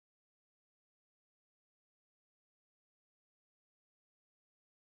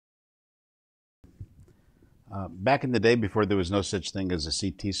Back in the day, before there was no such thing as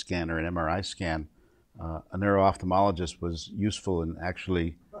a CT scan or an MRI scan, a neuro-ophthalmologist was useful in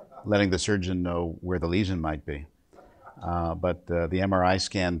actually letting the surgeon know where the lesion might be. But the MRI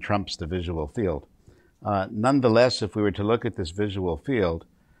scan trumps the visual field. Nonetheless, if we were to look at this visual field,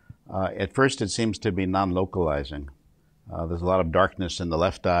 at first it seems to be non-localizing. There's a lot of darkness in the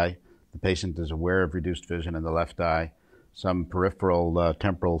left eye. The patient is aware of reduced vision in the left eye, some peripheral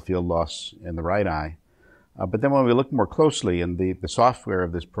temporal field loss in the right eye. But then when we look more closely, and the software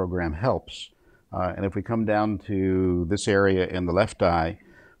of this program helps, and if we come down to this area in the left eye,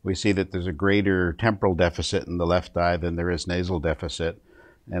 we see that there's a greater temporal deficit in the left eye than there is nasal deficit.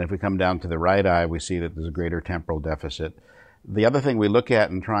 And if we come down to the right eye, we see that there's a greater temporal deficit. The other thing we look at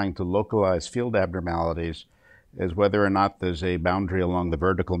in trying to localize field abnormalities is whether or not there's a boundary along the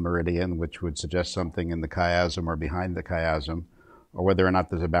vertical meridian, which would suggest something in the chiasm or behind the chiasm, or whether or not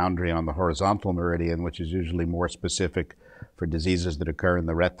there's a boundary on the horizontal meridian, which is usually more specific for diseases that occur in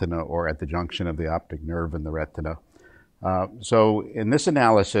the retina or at the junction of the optic nerve and the retina. So in this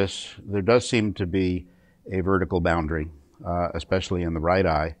analysis, there does seem to be a vertical boundary, especially in the right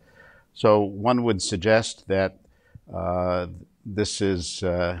eye. So one would suggest that this is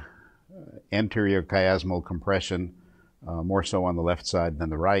anterior chiasmal compression, more so on the left side than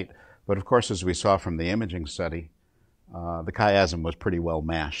the right. But of course, as we saw from the imaging study, the chiasm was pretty well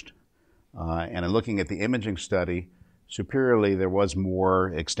mashed. And in looking at the imaging study, superiorly there was more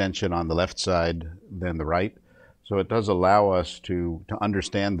extension on the left side than the right. So it does allow us to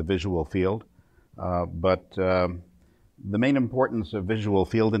understand the visual field. But the main importance of visual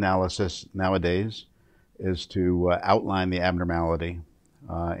field analysis nowadays is to outline the abnormality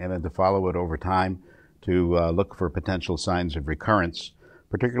and then to follow it over time to look for potential signs of recurrence.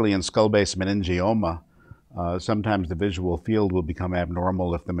 Particularly in skull-base meningioma, sometimes the visual field will become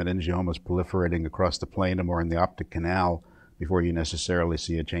abnormal if the meningioma is proliferating across the planum or in the optic canal before you necessarily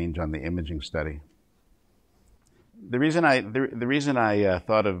see a change on the imaging study. The reason I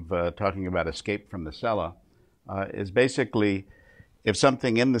thought of talking about escape from the cella is basically if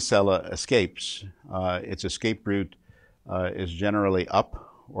something in the cella escapes, its escape route is generally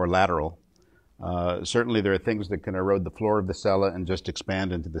up or lateral. Certainly there are things that can erode the floor of the cella and just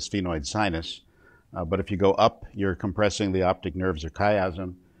expand into the sphenoid sinus. But if you go up, you're compressing the optic nerves or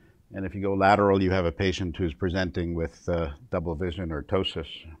chiasm. And if you go lateral, you have a patient who's presenting with double vision or ptosis.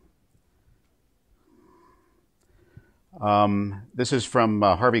 This is from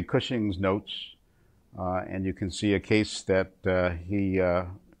Harvey Cushing's notes. And you can see a case that he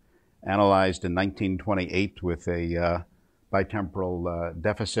analyzed in 1928 with a bitemporal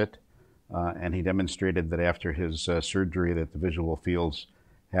deficit. And he demonstrated that after his surgery that the visual fields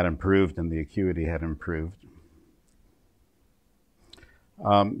had improved and the acuity had improved.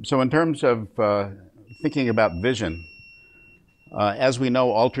 So in terms of thinking about vision, as we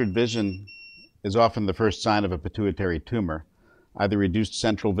know, altered vision is often the first sign of a pituitary tumor, either reduced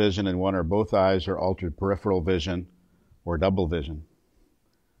central vision in one or both eyes or altered peripheral vision or double vision.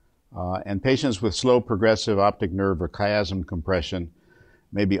 And patients with slow progressive optic nerve or chiasm compression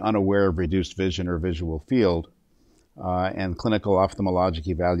may be unaware of reduced vision or visual field, and clinical ophthalmologic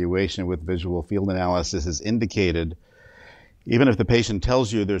evaluation with visual field analysis is indicated even if the patient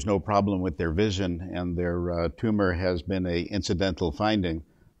tells you there's no problem with their vision and their tumor has been an incidental finding.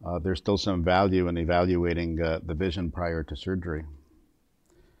 There's still some value in evaluating the vision prior to surgery.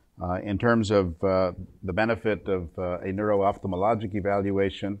 In terms of the benefit of a neuro-ophthalmologic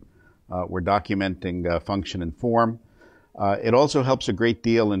evaluation, we're documenting function and form. It also helps a great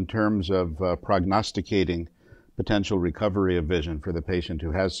deal in terms of prognosticating potential recovery of vision for the patient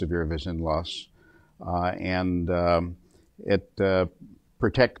who has severe vision loss. It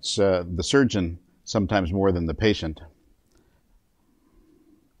protects the surgeon sometimes more than the patient.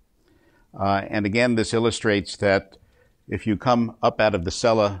 And again, this illustrates that if you come up out of the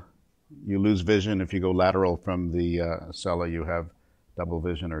cella, you lose vision. If you go lateral from the cella, you have double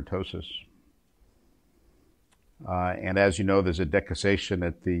vision or ptosis. And as you know, there's a decussation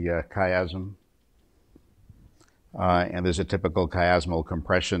at the chiasm. And there's a typical chiasmal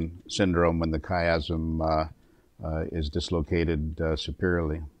compression syndrome when the chiasm is dislocated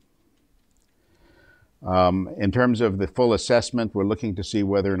superiorly. In terms of the full assessment, we're looking to see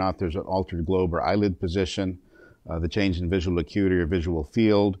whether or not there's an altered globe or eyelid position, the change in visual acuity or visual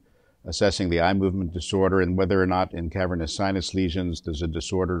field, assessing the eye movement disorder, and whether or not in cavernous sinus lesions there's a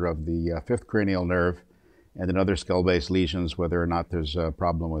disorder of the fifth cranial nerve, and in other skull-based lesions, whether or not there's a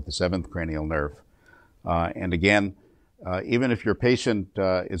problem with the seventh cranial nerve. And again, even if your patient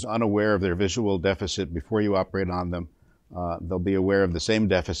is unaware of their visual deficit before you operate on them, they'll be aware of the same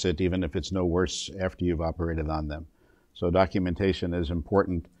deficit even if it's no worse after you've operated on them. So documentation is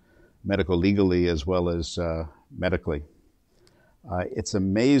important, medico-legally as well as medically. It's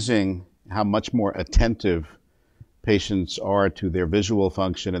amazing how much more attentive patients are to their visual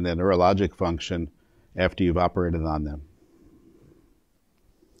function and their neurologic function after you've operated on them.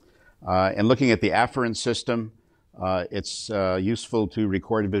 And looking at the afferent system, it's useful to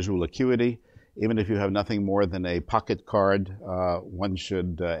record visual acuity. Even if you have nothing more than a pocket card, one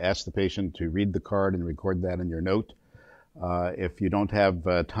should ask the patient to read the card and record that in your note. If you don't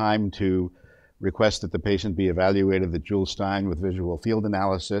have time to request that the patient be evaluated at Jules Stein with visual field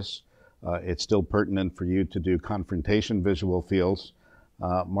analysis, it's still pertinent for you to do confrontation visual fields.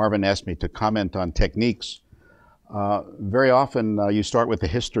 Marvin asked me to comment on techniques. Very often you start with the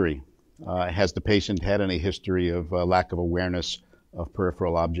history. Has the patient had any history of lack of awareness of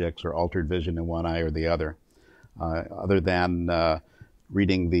peripheral objects or altered vision in one eye or the other? Other than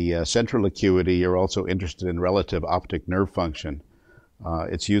reading the central acuity, you're also interested in relative optic nerve function.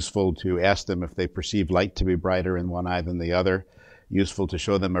 It's useful to ask them if they perceive light to be brighter in one eye than the other. Useful to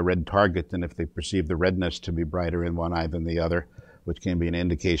show them a red target and if they perceive the redness to be brighter in one eye than the other, which can be an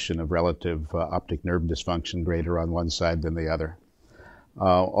indication of relative optic nerve dysfunction greater on one side than the other.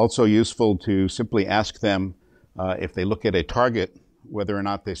 Also useful to simply ask them if they look at a target, whether or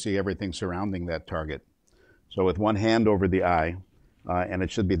not they see everything surrounding that target. So with one hand over the eye, and it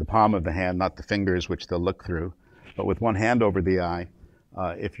should be the palm of the hand, not the fingers, which they'll look through, but with one hand over the eye,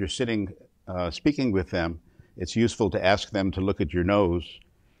 if you're sitting speaking with them, it's useful to ask them to look at your nose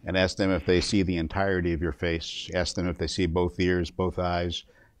and ask them if they see the entirety of your face. Ask them if they see both ears, both eyes.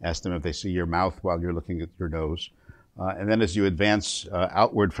 Ask them if they see your mouth while you're looking at your nose. And then as you advance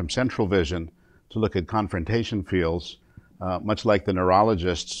outward from central vision to look at confrontation fields, much like the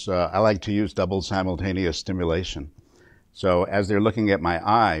neurologists, I like to use double simultaneous stimulation. So as they're looking at my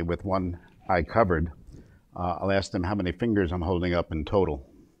eye with one eye covered, I'll ask them how many fingers I'm holding up in total.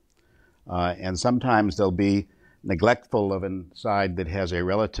 And sometimes they'll be neglectful of a side that has a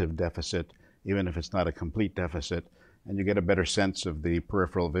relative deficit, even if it's not a complete deficit, and you get a better sense of the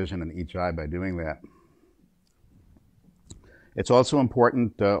peripheral vision in each eye by doing that. It's also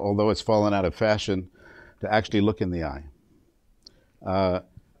important, although it's fallen out of fashion, to actually look in the eye.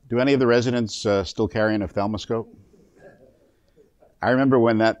 Do any of the residents still carry an ophthalmoscope? I remember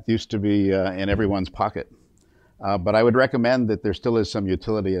when that used to be in everyone's pocket. But I would recommend that there still is some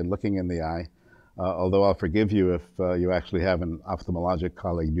utility in looking in the eye, although I'll forgive you if you actually have an ophthalmologic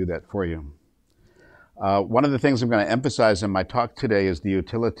colleague do that for you. One of the things I'm going to emphasize in my talk today is the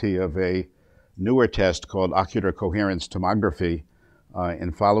utility of a newer test called ocular coherence tomography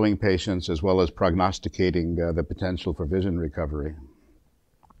in following patients as well as prognosticating the potential for vision recovery.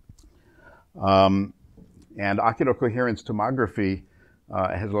 And ocular coherence tomography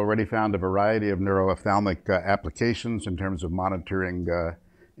has already found a variety of neuroophthalmic applications in terms of monitoring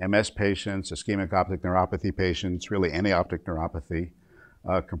MS patients, ischemic optic neuropathy patients, really any optic neuropathy,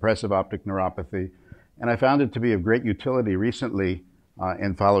 compressive optic neuropathy. And I found it to be of great utility recently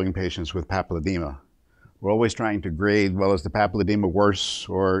in following patients with papilledema. We're always trying to grade, well, is the papilledema worse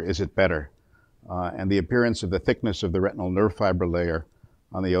or is it better? And the appearance of the thickness of the retinal nerve fiber layer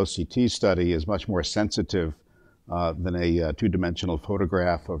on the OCT study is much more sensitive than a two-dimensional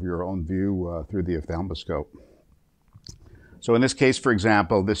photograph of your own view through the ophthalmoscope. So in this case, for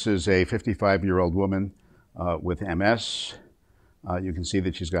example, this is a 55-year-old woman with MS. You can see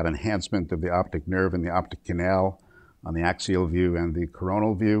that she's got enhancement of the optic nerve and the optic canal on the axial view and the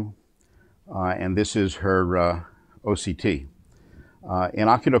coronal view. And this is her OCT. In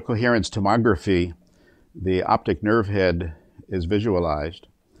ocular coherence tomography, the optic nerve head is visualized,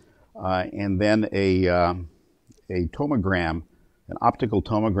 and then a tomogram, an optical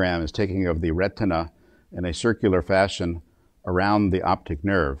tomogram, is taken of the retina in a circular fashion around the optic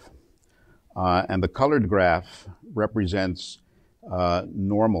nerve. And the colored graph represents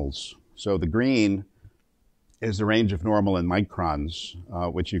normals. So the green is the range of normal in microns,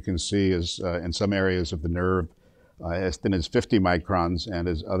 which you can see is in some areas of the nerve as thin as 50 microns, and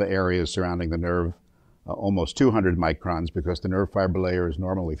as other areas surrounding the nerve almost 200 microns, because the nerve fiber layer is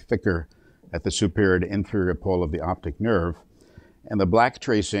normally thicker at the superior to inferior pole of the optic nerve. And the black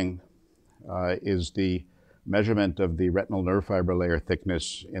tracing is the measurement of the retinal nerve fiber layer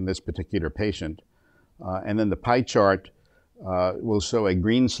thickness in this particular patient. And then the pie chart will show a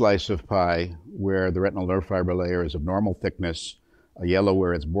green slice of pie where the retinal nerve fiber layer is of normal thickness, a yellow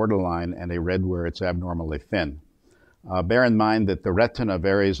where it's borderline, and a red where it's abnormally thin. Bear in mind that the retina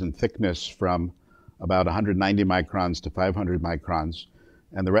varies in thickness from about 190 microns to 500 microns,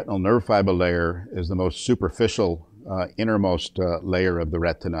 and the retinal nerve fiber layer is the most superficial innermost layer of the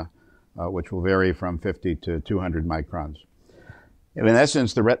retina, which will vary from 50 to 200 microns. And in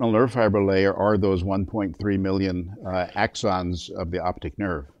essence, the retinal nerve fiber layer are those 1.3 million axons of the optic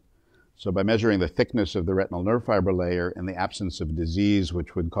nerve. So by measuring the thickness of the retinal nerve fiber layer in the absence of disease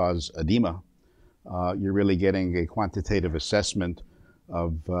which would cause edema, you're really getting a quantitative assessment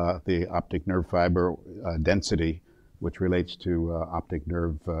of the optic nerve fiber density, which relates to optic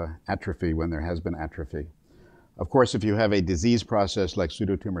nerve atrophy when there has been atrophy. Of course, if you have a disease process like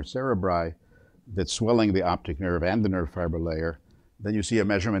pseudotumor cerebri that's swelling the optic nerve and the nerve fiber layer, then you see a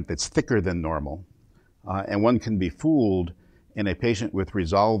measurement that's thicker than normal. And one can be fooled in a patient with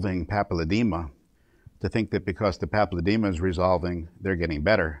resolving papilledema to think that because the papilledema is resolving, they're getting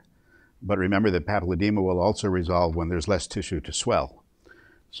better. But remember that papilledema will also resolve when there's less tissue to swell.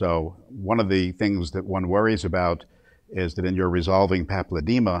 So one of the things that one worries about is that in your resolving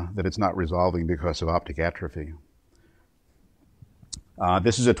papilledema, that it's not resolving because of optic atrophy.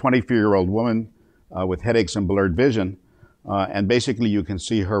 This is a 24-year-old woman with headaches and blurred vision. And basically you can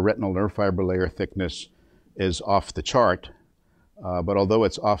see her retinal nerve fiber layer thickness is off the chart. But although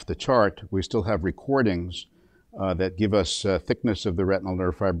it's off the chart, we still have recordings that give us thickness of the retinal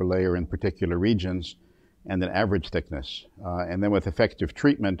nerve fiber layer in particular regions and an average thickness. And then with effective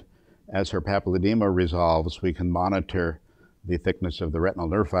treatment, as her papilledema resolves, we can monitor the thickness of the retinal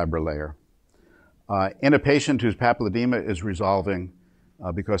nerve fiber layer. In a patient whose papilledema is resolving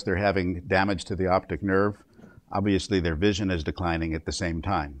because they're having damage to the optic nerve, obviously their vision is declining at the same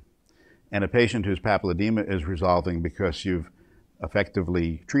time. And a patient whose papilledema is resolving because you've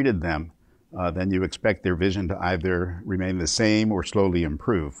effectively treated them, then you expect their vision to either remain the same or slowly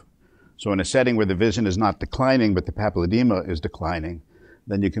improve. So in a setting where the vision is not declining, but the papilledema is declining,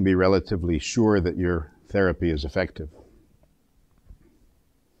 then you can be relatively sure that your therapy is effective.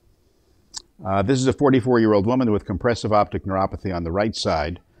 This is a 44-year-old woman with compressive optic neuropathy on the right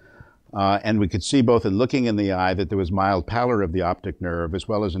side. And we could see both in looking in the eye that there was mild pallor of the optic nerve, as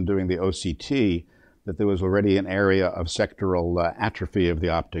well as in doing the OCT, that there was already an area of sectoral atrophy of the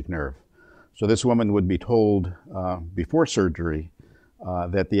optic nerve. So this woman would be told before surgery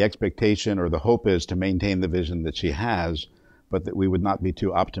that the expectation or the hope is to maintain the vision that she has, but that we would not be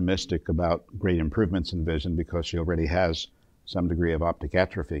too optimistic about great improvements in vision because she already has some degree of optic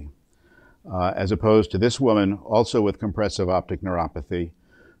atrophy. As opposed to this woman, also with compressive optic neuropathy,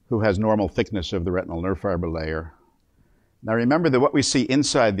 who has normal thickness of the retinal nerve fiber layer. Now remember that what we see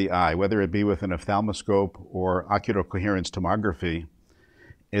inside the eye, whether it be with an ophthalmoscope or ocular coherence tomography,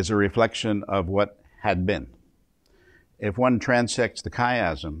 is a reflection of what had been. If one transects the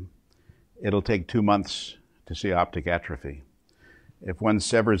chiasm, it'll take 2 months to see optic atrophy. If one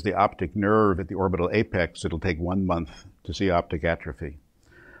severs the optic nerve at the orbital apex, it'll take 1 month to see optic atrophy.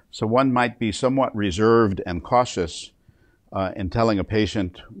 So one might be somewhat reserved and cautious in telling a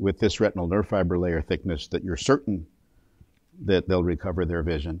patient with this retinal nerve fiber layer thickness that you're certain that they'll recover their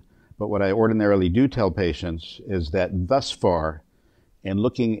vision. But what I ordinarily do tell patients is that thus far, in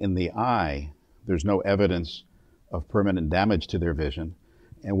looking in the eye, there's no evidence of permanent damage to their vision.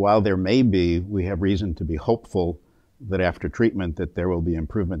 And while there may be, we have reason to be hopeful that after treatment that there will be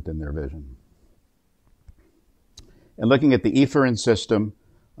improvement in their vision. And looking at the efferent system,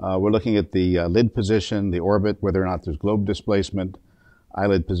 we're looking at the lid position, the orbit, whether or not there's globe displacement,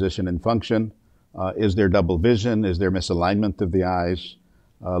 eyelid position and function. Is there double vision? Is there misalignment of the eyes?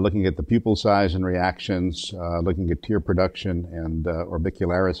 Looking at the pupil size and reactions, looking at tear production and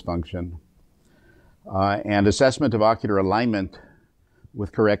orbicularis function. And assessment of ocular alignment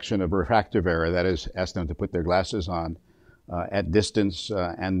with correction of refractive error, that is, ask them to put their glasses on at distance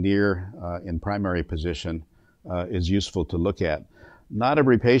and near in primary position is useful to look at. Not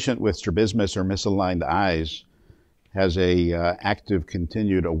every patient with strabismus or misaligned eyes has a active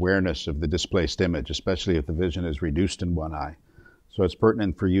continued awareness of the displaced image, especially if the vision is reduced in one eye. So it's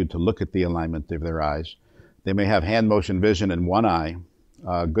pertinent for you to look at the alignment of their eyes. They may have hand motion vision in one eye,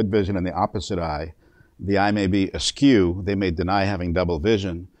 good vision in the opposite eye. The eye may be askew. They may deny having double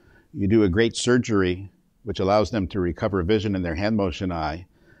vision. You do a great surgery, which allows them to recover vision in their hand motion eye,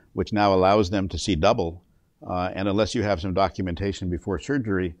 which now allows them to see double. And unless you have some documentation before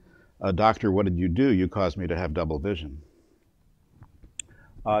surgery, doctor, what did you do? You caused me to have double vision.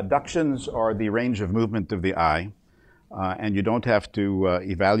 Ductions are the range of movement of the eye, and you don't have to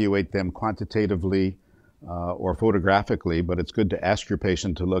evaluate them quantitatively or photographically, but it's good to ask your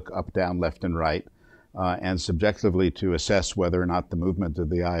patient to look up, down, left, and right, and subjectively to assess whether or not the movement of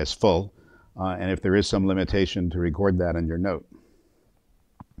the eye is full, and if there is some limitation, to record that in your note.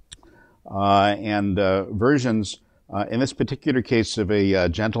 Versions, in this particular case of a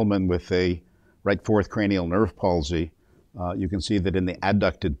gentleman with a right fourth cranial nerve palsy, you can see that in the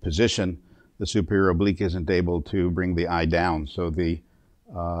adducted position, the superior oblique isn't able to bring the eye down. So the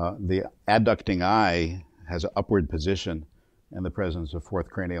adducting eye has an upward position in the presence of fourth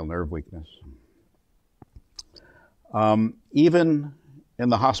cranial nerve weakness. Even in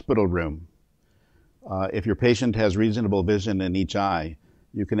the hospital room, if your patient has reasonable vision in each eye,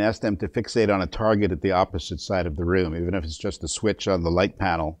 you can ask them to fixate on a target at the opposite side of the room, even if it's just a switch on the light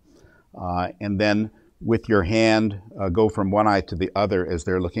panel, and then with your hand go from one eye to the other as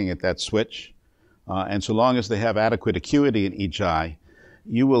they're looking at that switch. And so long as they have adequate acuity in each eye,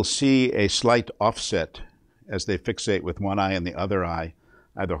 you will see a slight offset as they fixate with one eye and the other eye,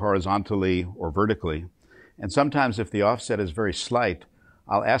 either horizontally or vertically. And sometimes if the offset is very slight,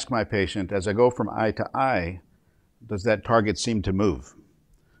 I'll ask my patient, as I go from eye to eye, does that target seem to move?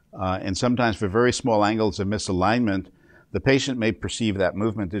 And sometimes for very small angles of misalignment, the patient may perceive that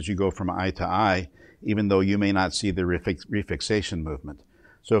movement as you go from eye to eye, even though you may not see the refixation movement.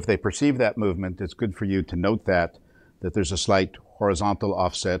 So if they perceive that movement, it's good for you to note that there's a slight horizontal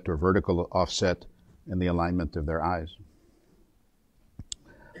offset or vertical offset in the alignment of their eyes.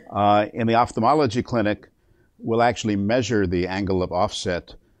 In the ophthalmology clinic, we'll actually measure the angle of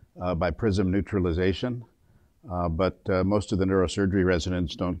offset by prism neutralization, but most of the neurosurgery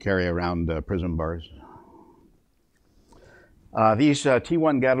residents don't carry around prism bars. These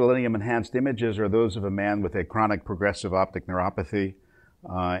T1 gadolinium enhanced images are those of a man with a chronic progressive optic neuropathy,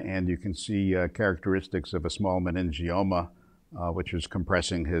 and you can see characteristics of a small meningioma, which is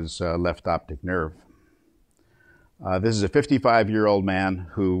compressing his left optic nerve. This is a 55-year-old man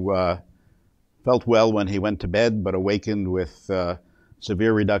who felt well when he went to bed, but awakened with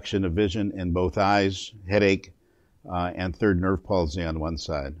severe reduction of vision in both eyes, headache, and third nerve palsy on one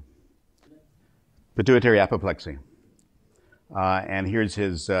side. Pituitary apoplexy. And here's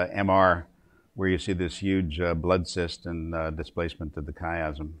his MR, where you see this huge blood cyst and displacement of the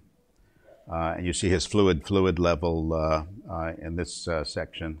chiasm. And you see his fluid level in this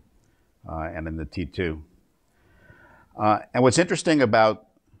section and in the T2. And what's interesting about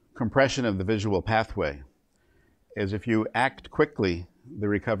compression of the visual pathway is if you act quickly, the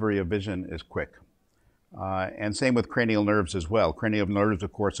recovery of vision is quick. And same with cranial nerves as well. Cranial nerves,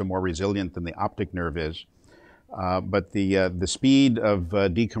 of course, are more resilient than the optic nerve is. But the speed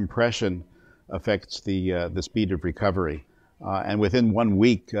of decompression affects the speed of recovery. And within 1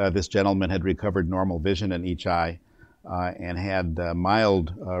 week, this gentleman had recovered normal vision in each eye and had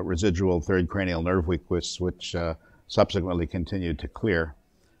mild residual third cranial nerve weakness, which subsequently continued to clear.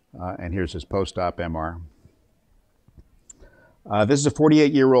 And here's his post-op MR. This is a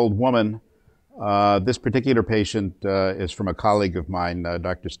 48-year-old woman. This particular patient is from a colleague of mine,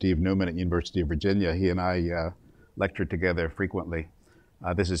 Dr. Steve Newman at University of Virginia. He and I lecture together frequently.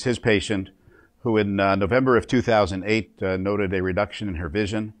 This is his patient who in November of 2008 noted a reduction in her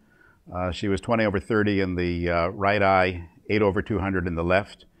vision. She was 20/30 in the right eye, 8/200 in the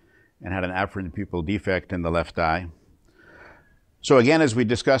left, and had an afferent pupil defect in the left eye. So again, as we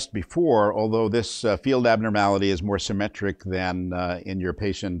discussed before, although this field abnormality is more symmetric than in your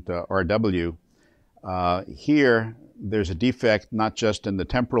patient RW, here there's a defect not just in the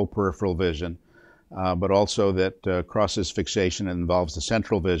temporal peripheral vision, but also that crosses fixation and involves the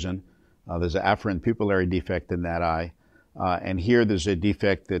central vision. There's an afferent pupillary defect in that eye. And here there's a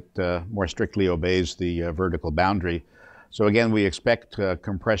defect that more strictly obeys the vertical boundary. So again, we expect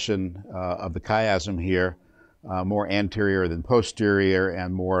compression of the chiasm here, more anterior than posterior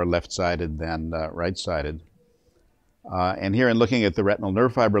and more left-sided than right-sided. And here in looking at the retinal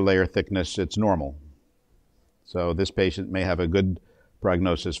nerve fiber layer thickness, it's normal. So this patient may have a good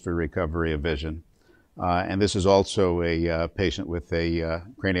prognosis for recovery of vision. And this is also a patient with a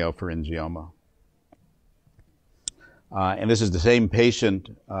craniopharyngioma. And this is the same patient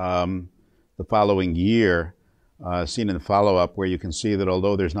the following year, seen in follow-up, where you can see that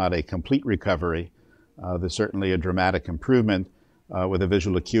although there's not a complete recovery, there's certainly a dramatic improvement with a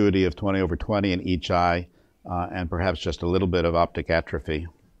visual acuity of 20/20 in each eye and perhaps just a little bit of optic atrophy.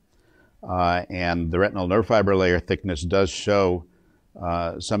 And the retinal nerve fiber layer thickness does show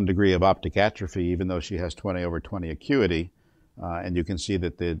some degree of optic atrophy, even though she has 20/20 acuity. And you can see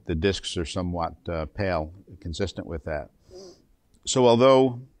that the discs are somewhat pale, consistent with that. So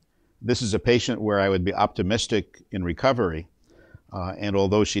although this is a patient where I would be optimistic in recovery, and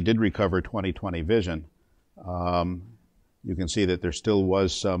although she did recover 20/20 vision, you can see that there still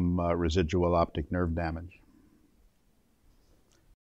was some residual optic nerve damage.